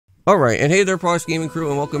Alright, and hey there, Prox Gaming Crew,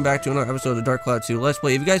 and welcome back to another episode of Dark Cloud 2 Let's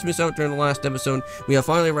Play. If you guys missed out during the last episode, we have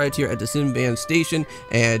finally arrived here at the Sinbad Station,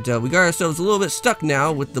 and we got ourselves a little bit stuck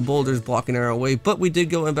now with the boulders blocking our way, but we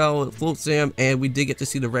did go and battle with Float Sam, and we did get to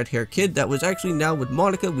see the red-haired kid that was actually now with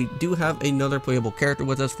Monica. We do have another playable character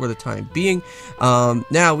with us for the time being.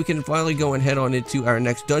 Now, we can finally go and head on into our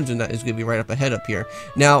next dungeon that is going to be right up ahead up here.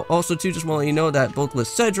 Now, also, too, just want to let you know that both with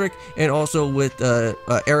Cedric, and also with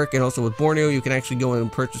Eric, and also with Borneo, you can actually go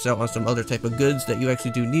and purchase out on some other type of goods that you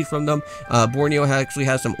actually do need from them. Borneo actually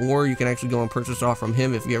has some ore you can actually go and purchase off from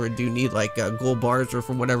him if you ever do need like gold bars or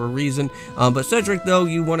for whatever reason. But Cedric, though,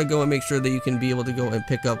 you want to go and make sure that you can be able to go and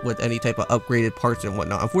pick up with any type of upgraded parts and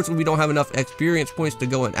whatnot. Unfortunately, we don't have enough experience points to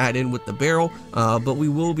go and add in with the barrel, but we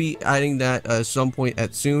will be adding that some point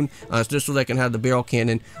at soon, just so that I can have the barrel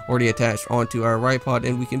cannon already attached onto our ride pod,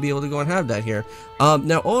 and we can be able to go and have that here.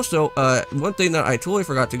 Now also, one thing that I totally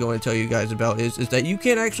forgot to go and tell you guys about is that you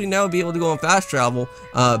can actually now be able to go and fast travel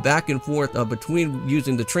back and forth between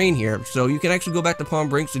using the train here. So you can actually go back to Palm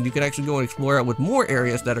Brinks, and you can actually go and explore out with more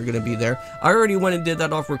areas that are going to be there. I already went and did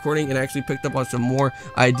that off recording and actually picked up on some more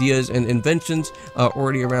ideas and inventions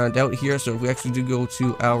already around out here. So if we actually do go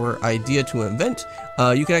to our idea to invent,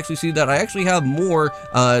 you can actually see that I actually have more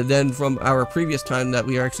than from our previous time that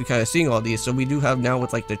we are actually kind of seeing all these. So we do have now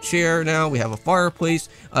with like the chair, now we have a fireplace.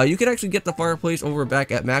 You can actually get the fireplace over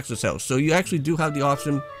back at Max's house. So you actually do have the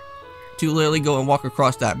option to literally go and walk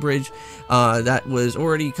across that bridge that was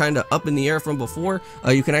already kind of up in the air from before.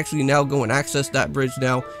 You can actually now go and access that bridge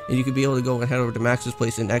now, and you can be able to go and head over to Max's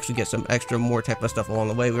place and actually get some extra more type of stuff along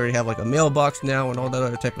the way. We already have like a mailbox now and all that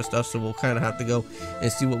other type of stuff, so we'll kind of have to go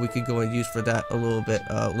and see what we could go and use for that a little bit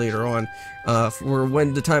later on, for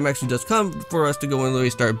when the time actually does come for us to go and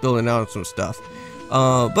really start building out some stuff.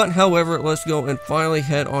 But however, let's go and finally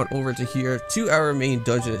head on over to here to our main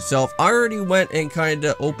dungeon itself. I already went and kind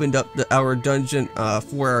of opened up our dungeon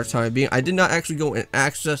for our time being. I did not actually go and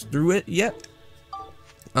access through it yet,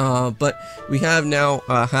 but we have now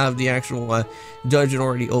have the actual dungeon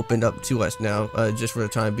already opened up to us now, just for the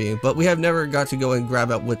time being. But we have never got to go and grab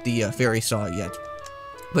out with the fairy saw yet.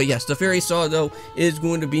 But yes, the fairy saw, though, is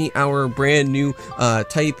going to be our brand new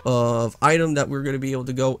type of item that we're going to be able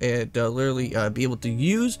to go and literally be able to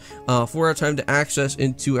use for our time to access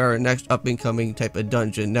into our next up and coming type of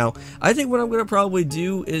dungeon. Now, I think what I'm going to probably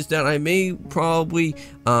do is that I may probably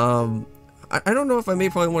I don't know if I may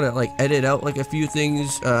probably want to like edit out like a few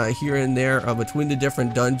things here and there between the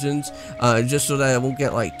different dungeons, just so that it won't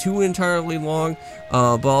get like too entirely long.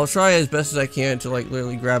 But I'll try as best as I can to like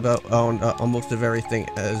literally grab out on most of everything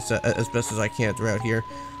as best as I can throughout here.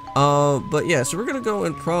 But yeah, so we're gonna go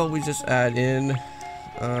and probably just add in.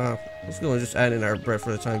 Let's go and just add in our bread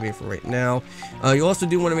for the time being for right now. You also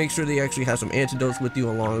do want to make sure that you actually have some antidotes with you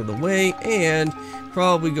along the way, and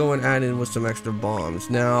probably go and add in with some extra bombs.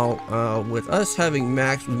 Now, with us having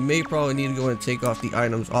Max, we may probably need to go and take off the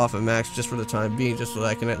items off of Max just for the time being, just so that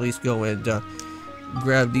I can at least go and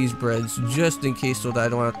grab these breads just in case, so that I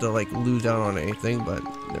don't have to like lose out on anything. But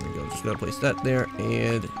there we go, just gonna place that there,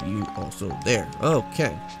 and you also there.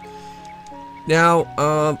 Okay. Now,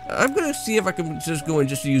 I'm going to see if I can just go and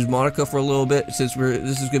just use Monica for a little bit, since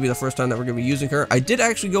this is going to be the first time that we're going to be using her. I did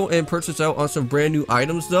actually go and purchase out on some brand new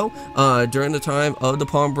items, though, during the time of the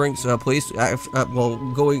Palm Brinks place,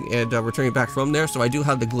 well, going and returning back from there. So I do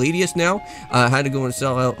have the Gladius now. I had to go and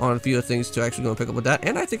sell out on a few things to actually go and pick up with that.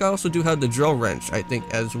 And I think I also do have the Drill Wrench, I think,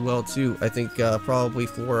 as well, too. I think probably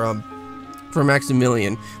for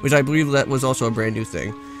Maximilian, which I believe that was also a brand new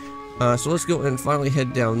thing. So let's go and finally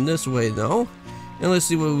head down this way, though, and let's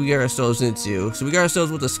see what we got ourselves into. So we got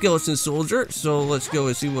ourselves with a skeleton soldier, so let's go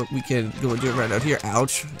and see what we can go and do right out here.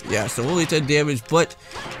 Ouch. Yeah, so only 10 damage, but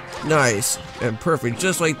nice and perfect,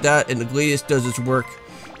 just like that, and the Gladius does its work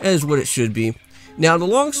as what it should be. Now, the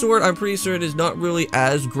longsword, I'm pretty certain, is not really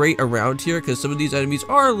as great around here, because some of these enemies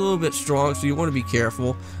are a little bit strong, so you want to be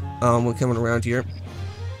careful when coming around here.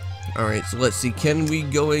 Alright, so let's see, can we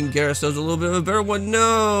go and get ourselves a little bit of a better one?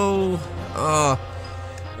 No!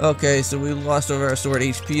 Okay, so we lost over our sword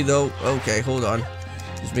HP, though. Okay, hold on.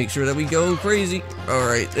 Just make sure that we go crazy.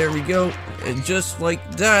 Alright, there we go. And just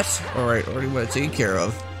like that. Alright, already want to take care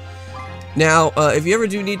of. Now, if you ever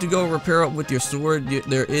do need to go repair up with your sword,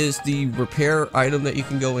 there is the repair item that you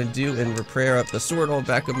can go and do and repair up the sword all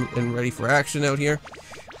back up and ready for action out here.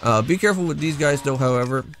 Be careful with these guys, though,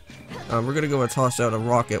 however. We're gonna go and toss out a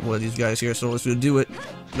rock at one of these guys here, so let's go do it.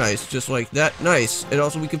 Nice, just like that. Nice. And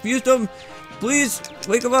also, we confused them. Please,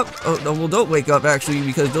 wake them up. Oh, no, well, don't wake up, actually,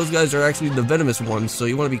 because those guys are actually the venomous ones, so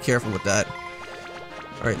you want to be careful with that.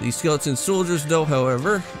 Alright, these skeleton soldiers though,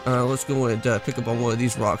 however, let's go and pick up on one of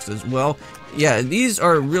these rocks as well. Yeah, these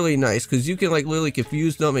are really nice because you can like literally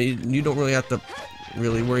confuse them and you don't really have to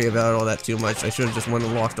really worry about all that too much. I should have just went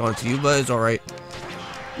and locked onto you, but it's alright.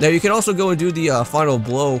 Now you can also go and do the final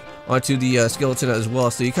blow onto the skeleton as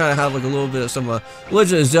well, so you kind of have like a little bit of some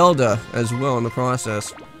Legend of Zelda as well in the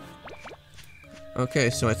process.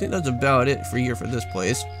 Okay, so I think that's about it for here for this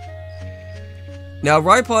place. Now,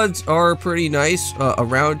 Rhipods are pretty nice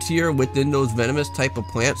around here within those venomous type of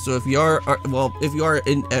plants. So if you are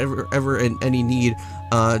ever in any need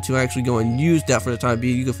to actually go and use that for the time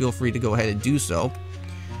being, you can feel free to go ahead and do so.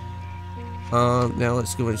 Now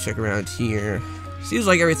let's go and check around here. Seems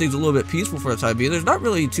like everything's a little bit peaceful for the time being. There's not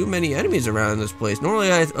really too many enemies around in this place.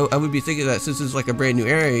 Normally, I would be thinking that since it's like a brand new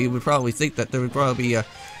area, you would probably think that there would probably be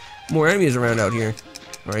more enemies around out here.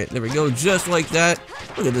 Alright, there we go, just like that.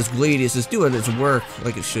 Look at this Gladius, it's doing its work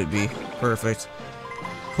like it should be. Perfect.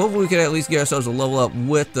 Hopefully we can at least get ourselves a level up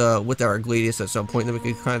with our Gladius at some point, then we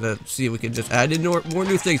can kind of see if we can just add in more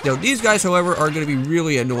new things. Now, these guys, however, are going to be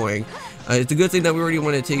really annoying. It's a good thing that we already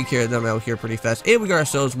want to take care of them out here pretty fast, and we got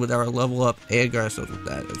ourselves with our level up, and got ourselves with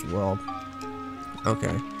that as well.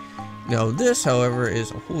 Okay. Now, this, however,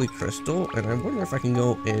 is a holy crystal, and I wonder if I can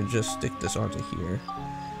go and just stick this onto here.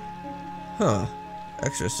 Huh.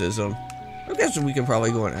 Exorcism. I guess we can probably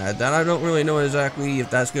go and add that. I don't really know exactly if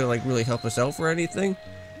that's gonna like really help us out for anything,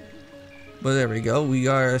 but there we go. We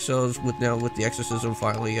got ourselves with the exorcism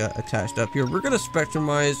finally attached up here. We're gonna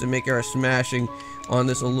spectrumize and make our smashing on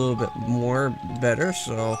this a little bit more better,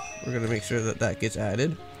 so we're gonna make sure that that gets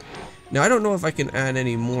added. Now I don't know if I can add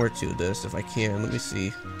any more to this. If I can, let me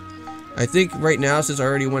see. I think right now, since I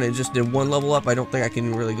already went and just did one level up, I don't think I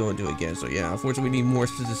can really go and do it again. So yeah, unfortunately, we need more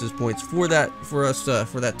synthesis points for that, for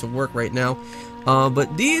that to work right now.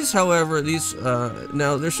 But these, however,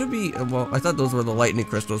 now there should be. Well, I thought those were the lightning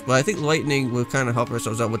crystals, but I think lightning will kind of help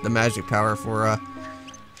ourselves out with the magic power for.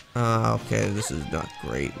 Okay, this is not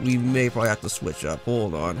great. We may probably have to switch up.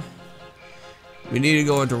 Hold on. We need to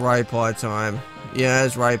go into Rhipod time. Yeah,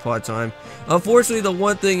 it's Rhipod time. Unfortunately, the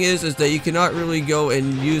one thing is that you cannot really go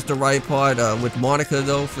and use the Rhipod with Monica,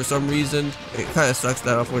 though, for some reason. It kind of sucks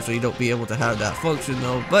that, unfortunately, you don't be able to have that function,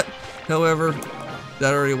 though. But, however,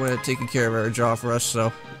 that already went and taken care of our job for us,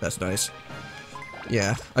 so that's nice.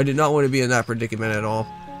 Yeah, I did not want to be in that predicament at all.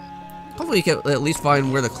 Hopefully, you can at least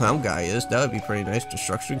find where the clown guy is. That would be pretty nice.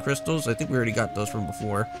 Destruction crystals. I think we already got those from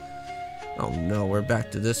before. Oh no, we're back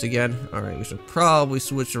to this again. Alright, we should probably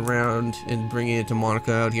switch around and bring it into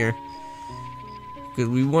Monica out here, because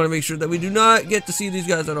we want to make sure that we do not get to see these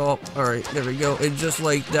guys at all. Alright, there we go. And just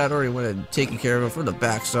like that, already went and taken care of him from the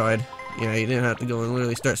backside. Yeah, you didn't have to go and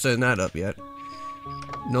literally start setting that up yet.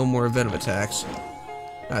 No more venom attacks.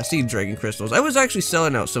 Seed Dragon Crystals. I was actually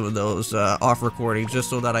selling out some of those off recording just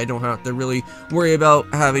so that I don't have to really worry about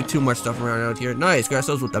having too much stuff around out here. Nice, got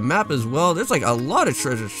ourselves with the map as well. There's like a lot of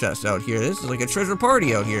treasure chests out here. This is like a treasure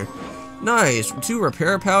party out here. Nice, 2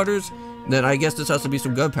 repair powders. Then I guess this has to be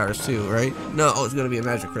some gunpowders too, right? No, it's gonna be a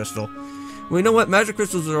magic crystal. Well, you know what? Magic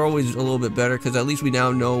crystals are always a little bit better because at least we now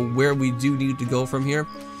know where we do need to go from here.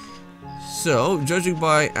 So, judging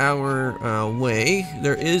by our way,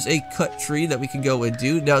 there is a cut tree that we can go and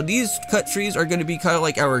do. Now, these cut trees are going to be kind of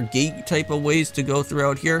like our gate type of ways to go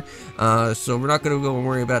throughout here. So, we're not going to go and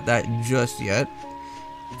worry about that just yet,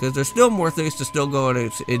 because there's still more things to still go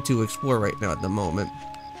into explore right now at the moment.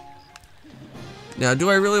 Now, do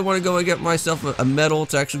I really want to go and get myself a medal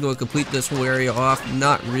to actually go and complete this whole area off?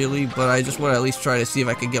 Not really, but I just want to at least try to see if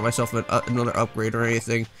I can get myself another upgrade or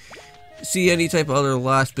anything. See any type of other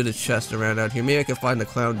last bit of chest around out here. Maybe I can find the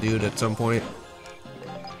clown dude at some point.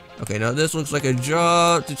 Okay, now this looks like a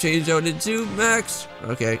job to change out into, Max.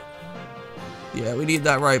 Okay. Yeah, we need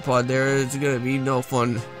that Rhipod there. It's gonna be no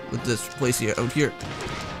fun with this place here out here.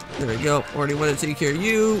 There we go. Already want to take care of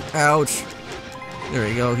you. Ouch. There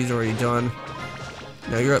we go. He's already done.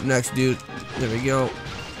 Now you're up next, dude. There we go.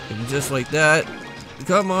 And just like that.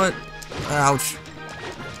 Come on. Ouch.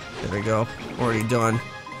 There we go. Already done.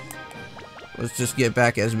 Let's just get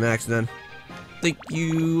back as Max then. Thank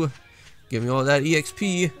you. Give me all that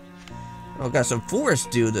EXP. Oh, got some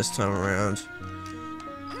forest dude this time around.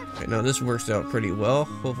 Okay, now this works out pretty well.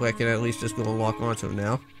 Hopefully I can at least just go and lock onto him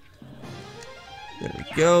now. There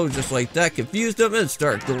we go, just like that. Confused him and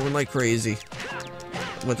start going like crazy.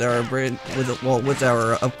 With our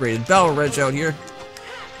upgraded battle wrench out here.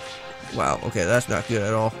 Wow, okay, that's not good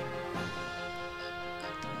at all.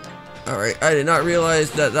 Alright, I did not realize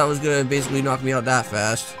that that was going to basically knock me out that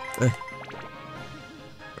fast.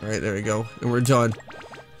 Alright, there we go. And we're done.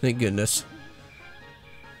 Thank goodness.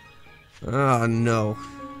 Oh, no.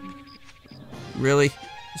 Really?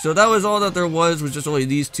 So that was all that there was just only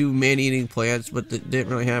these two man-eating plants, but they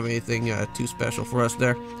didn't really have anything too special for us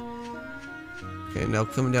there. Okay, now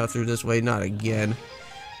coming down through this way, not again.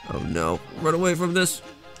 Oh no, run away from this.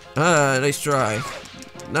 Ah, nice try.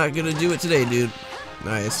 Not gonna do it today, dude.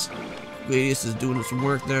 Nice. Gladius is doing some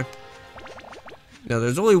work there. Now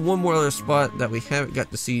there's only one more other spot that we haven't got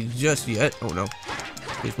to see just yet. Oh no.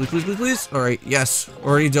 Please, please, please, please, please. Alright, yes.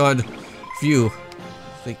 Already done. Phew.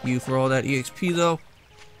 Thank you for all that EXP though.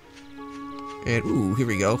 And ooh, here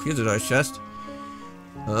we go. Here's a nice chest.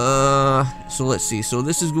 So let's see. So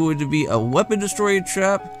this is going to be a weapon destroying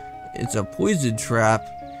trap. It's a poison trap.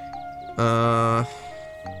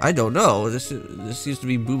 I don't know. This seems to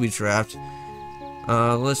be booby trapped.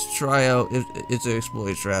 Let's try out if it's an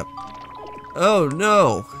exploit trap. Oh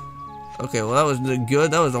no. Okay, well that wasn't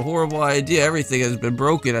good. That was a horrible idea. Everything has been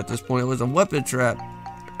broken at this point. It was a weapon trap.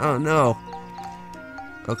 Oh no.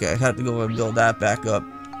 Okay, I have to go and build that back up.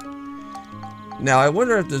 Now I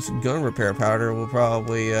wonder if this gun repair powder will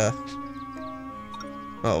probably oh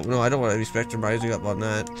no, I don't want to be spectrumizing up on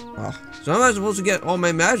that. Oh. So I'm not supposed to get all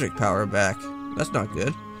my magic power back. That's not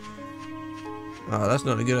good. Oh, that's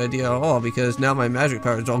not a good idea at all, because now my magic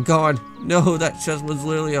power is all gone. No, that chest was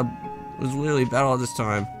literally bad all this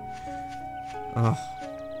time. Oh.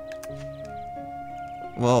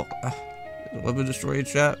 Well, weapon destroyed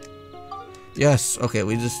chat. Yes. Okay,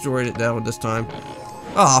 we destroyed it that one this time.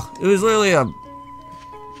 Oh, it was literally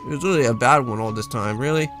a bad one all this time.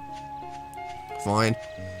 Really? Fine.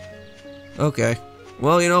 Okay.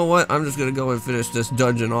 Well, you know what? I'm just gonna go and finish this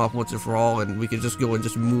dungeon off once and for all, and we can just go and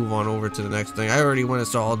just move on over to the next thing. I already went and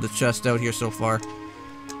saw all the chests out here so far.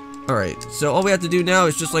 Alright, so all we have to do now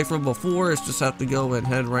is just like from before, is just have to go and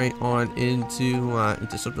head right on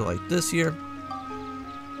into something like this here.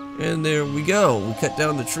 And there we go. We cut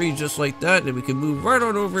down the tree just like that, and we can move right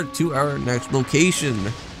on over to our next location.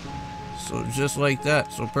 So just like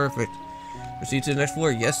that. So perfect. Proceed to the next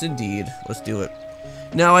floor. Yes, indeed. Let's do it.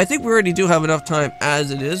 Now, I think we already do have enough time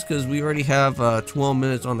as it is, because we already have 12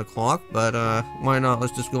 minutes on the clock. But why not?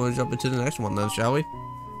 Let's just go and jump into the next one then, shall we?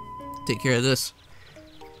 Take care of this.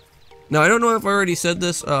 Now, I don't know if I already said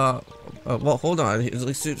this. Well, hold on.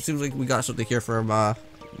 It seems like we got something here from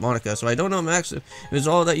Monica. So I don't know, Max, if it's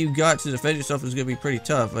all that you got to defend yourself is going to be pretty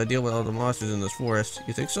tough. I deal with all the monsters in this forest.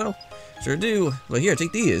 You think so? Sure do. But here,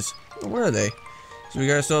 take these. Oh, where are they? So we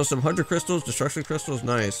got ourselves some 100 crystals, destruction crystals.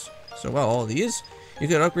 Nice. So, wow, all these? You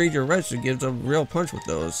can upgrade your wrench to give them real punch with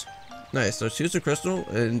those. Nice. So choose a crystal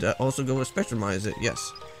and also go and spectrumize it.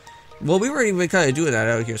 Yes. Well, we've already been kind of doing that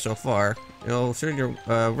out here so far. It'll turn your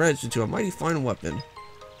wrench into a mighty fine weapon.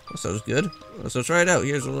 That sounds good. So try it out.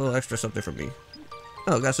 Here's a little extra something for me.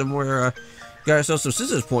 Oh, got some more, got ourselves some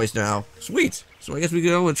scissors points now. Sweet. So I guess we can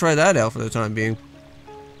go and try that out for the time being.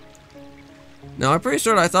 Now, I'm pretty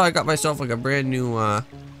sure I thought I got myself like a brand new,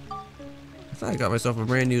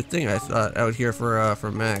 thing I thought out here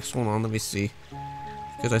for Max. Hold on, let me see.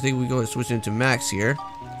 Because I think we go and switch into Max here.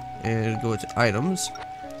 And go to items.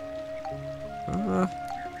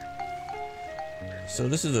 So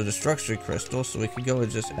this is a destruction crystal, so we can go and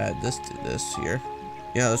just add this to this here.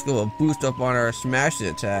 Yeah, let's go and boost up on our smashing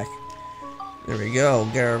attack. There we go.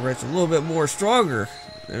 Get our wrench a little bit more stronger.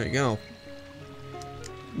 There we go.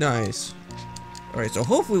 Nice. Alright, so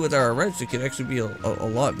hopefully with our wrench it can actually be a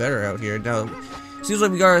lot better out here. Now, seems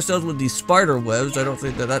like we got ourselves with these spider webs. I don't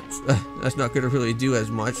think that's not going to really do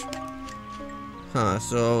as much. Huh,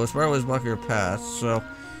 so spider webs block your path. So,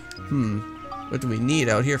 what do we need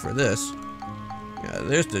out here for this? Yeah,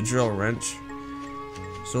 there's the drill wrench.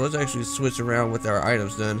 So let's actually switch around with our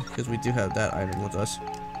items then, because we do have that item with us.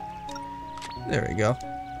 There we go.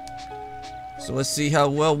 So let's see how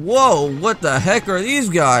well... Whoa! What the heck are these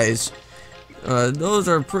guys? Those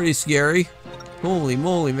are pretty scary. Holy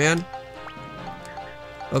moly, man.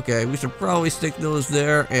 Okay, we should probably stick those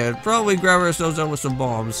there and probably grab ourselves out with some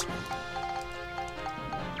bombs.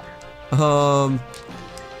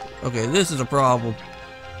 Okay, this is a problem.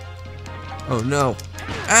 Oh no.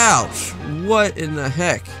 Ouch! What in the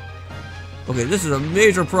heck? Okay, this is a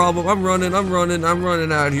major problem. I'm running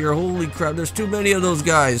out here. Holy crap, there's too many of those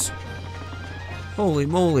guys. Holy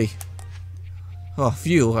moly. Oh,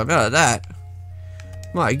 phew, I'm out of that.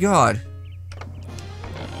 My god.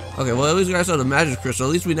 Okay, well, at least we got the magic crystal.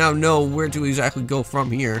 At least we now know where to exactly go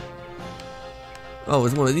from here. Oh,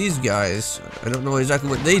 it's one of these guys. I don't know exactly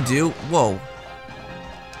what they do. Whoa.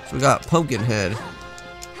 So we got Pumpkinhead.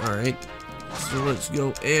 Alright. So let's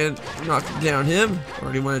go and knock down him.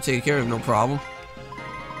 Already want to take care of him, no problem.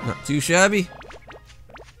 Not too shabby.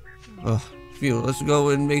 Oh, phew. Let's go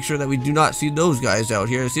and make sure that we do not see those guys out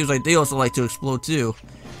here. It seems like they also like to explode too.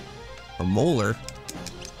 A molar.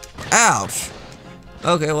 Ouch.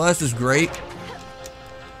 Okay, well that's just great.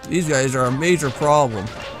 These guys are a major problem.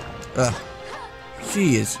 Ugh.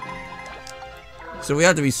 Jeez. So we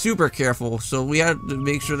have to be super careful. So we have to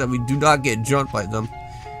make sure that we do not get jumped by them,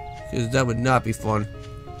 because that would not be fun.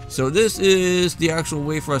 So this is the actual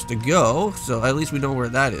way for us to go. So at least we know where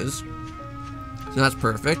that is. So that's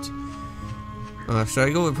perfect. Should I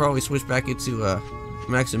go and probably switch back into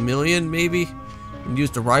Maximilian maybe? And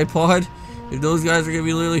use the ride pod? If those guys are going to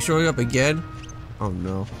be literally showing up again. Oh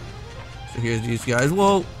no. So here's these guys.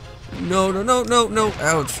 Whoa. No, no, no, no, no.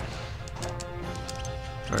 Ouch.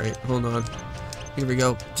 Alright, hold on. Here we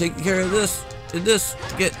go. Take care of this. And this.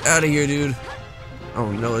 Get out of here, dude.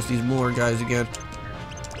 Oh no, it's these more guys again.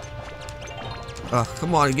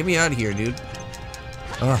 Come on. Get me out of here, dude.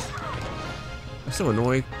 Ugh. That's so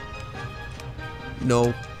annoying.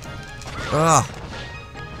 No.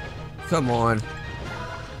 Come on.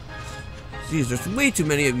 Jeez, there's way too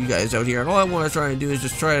many of you guys out here, and all I want to try and do is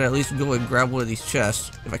just try and at least go and grab one of these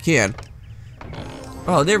chests, if I can.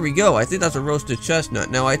 Oh, there we go. I think that's a roasted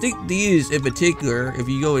chestnut. Now, I think these in particular, if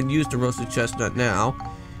you go and use the roasted chestnut now,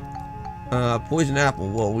 poison apple.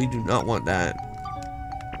 Whoa, we do not want that.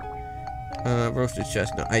 Roasted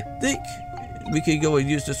chestnut. I think we could go and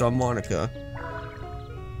use this on Monica.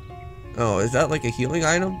 Oh, is that like a healing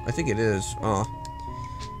item? I think it is. Oh.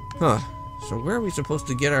 Huh. So where are we supposed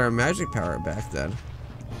to get our magic power back then?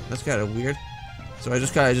 That's kind of weird. So I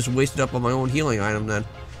just kind of just wasted up on my own healing item then.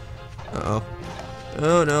 Uh-oh.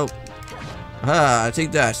 Oh no. Ah,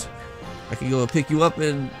 take that. I can go and pick you up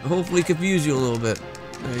and hopefully confuse you a little bit.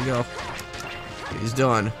 There you go. He's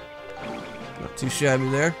done. Not too shabby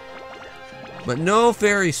there. But no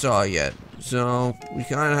fairy saw yet. So we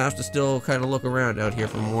kind of have to still kind of look around out here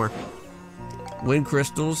for more. Wind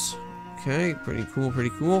crystals. Okay, pretty cool, pretty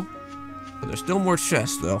cool. But there's still more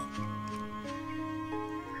chests, though.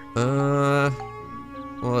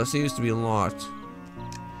 Well, it seems to be locked.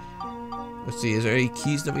 Let's see, is there any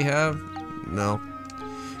keys that we have? No.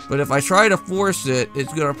 But if I try to force it,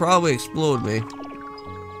 it's gonna probably explode me.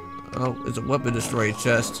 Oh, it's a weapon destroyed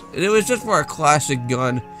chest. And it was just for a classic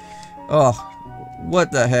gun. Oh,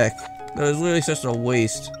 what the heck? That was literally just a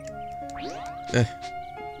waste.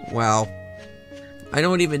 Wow. I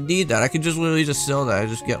don't even need that. I could just literally just sell that. I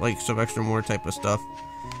just get like some extra more type of stuff.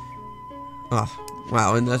 Oh,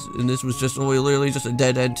 wow. And this was just literally just a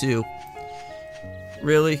dead end too.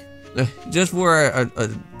 Really? Just for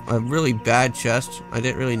a really bad chest. I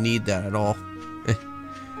didn't really need that at all.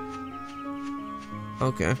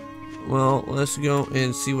 Okay. Well, let's go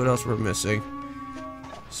and see what else we're missing.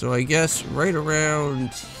 So I guess right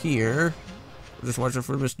around here, just watching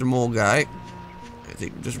for Mr. Mole Guy. I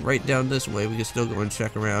think just right down this way, we can still go and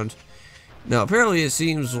check around. Now, apparently it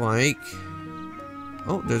seems like...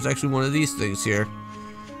 Oh, there's actually one of these things here.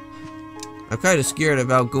 I'm kind of scared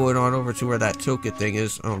about going on over to where that token thing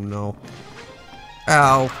is. Oh, no.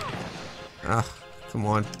 Ow. Ah, come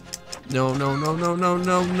on. No, no, no, no, no,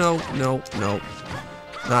 no, no, no, no.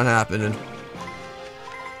 Not happening.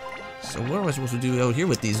 So what am I supposed to do out here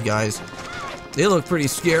with these guys? They look pretty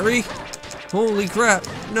scary. Holy crap.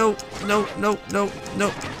 No, no, no, no,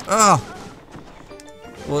 no. Ah.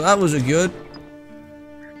 Well, that was a good.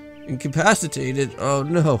 Incapacitated. Oh,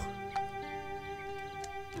 no.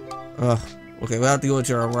 Okay, we'll have to go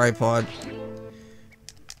into our ride pod.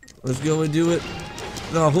 Let's go and do it.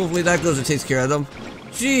 No, hopefully that goes and takes care of them.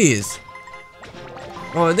 Jeez.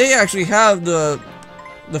 Oh, and they actually have the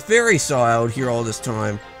fairy saw out here all this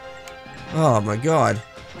time. Oh, my God.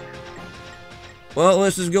 Well,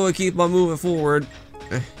 let's just go and keep on moving forward.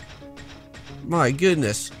 My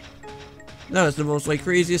goodness. That is the most, like,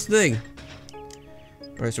 craziest thing.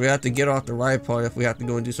 Alright, so we have to get off the ride pod if we have to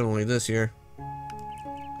go and do something like this here.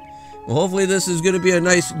 Well, hopefully this is going to be a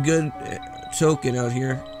nice, good token out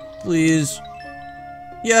here. Please.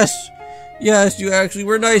 Yes! Yes, you actually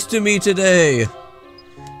were nice to me today!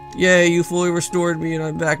 Yay, you fully restored me and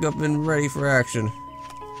I'm back up and ready for action.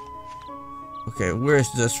 Okay,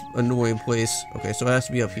 where's this annoying place? Okay, so it has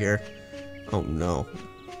to be up here. Oh no.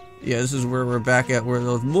 Yeah, this is where we're back at where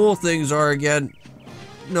those mole things are again.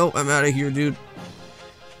 No, I'm out of here, dude.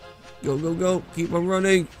 Go, go, go. Keep on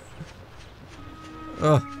running.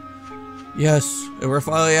 Yes. And we're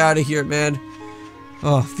finally out of here, man.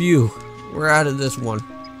 Oh, phew. We're out of this one.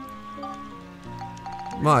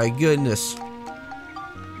 My goodness.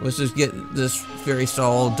 Let's just get this fairy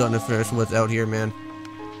saw all done and finished with out here, man.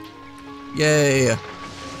 Yay!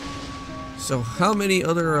 So how many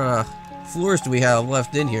other floors do we have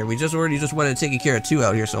left in here? We already went and taken care of 2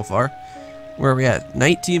 out here so far. Where are we at?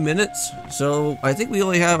 19 minutes? So I think we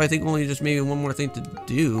only have, only just maybe one more thing to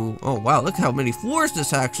do. Oh wow, look how many floors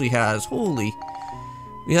this actually has. Holy.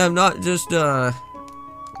 We have not just,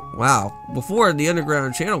 wow. Before, the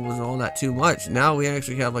underground channel wasn't all that too much. Now we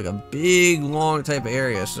actually have like a big, long type of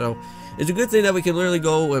area. So it's a good thing that we can literally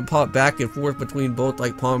go and pop back and forth between both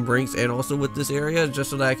like Palm Brinks and also with this area,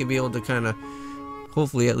 just so that I can be able to kind of,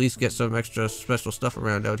 hopefully at least get some extra special stuff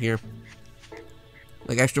around out here.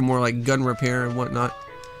 Like extra more like gun repair and whatnot.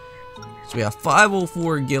 So we have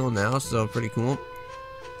 504 gil now, so pretty cool.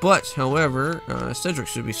 But, however, Cedric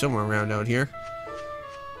should be somewhere around out here.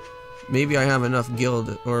 Maybe I have enough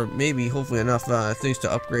gil, or maybe hopefully enough things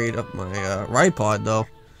to upgrade up my ride pod though.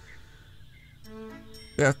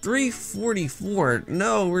 We have 344.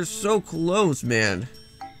 No, we're so close, man.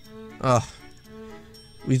 Ugh.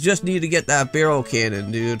 We just need to get that barrel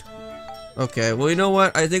cannon, dude. Okay, well, you know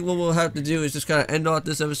what? I think what we'll have to do is just kind of end off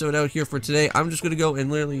this episode out here for today. I'm just going to go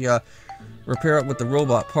and literally repair up with the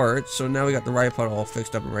robot parts. So now we got the ride pod all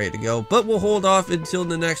fixed up and ready to go. But we'll hold off until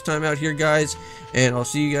the next time out here, guys. And I'll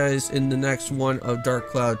see you guys in the next one of Dark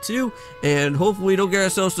Cloud 2. And hopefully we don't get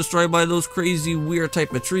ourselves destroyed by those crazy, weird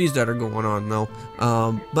type of trees that are going on, though.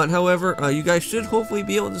 But however, you guys should hopefully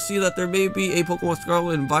be able to see that there may be a Pokemon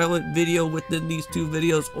Scarlet and Violet video within these two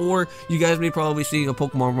videos. Or you guys may probably see a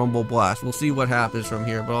Pokemon Rumble Blast. We'll see what happens from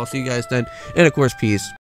here. But I'll see you guys then. And of course, peace.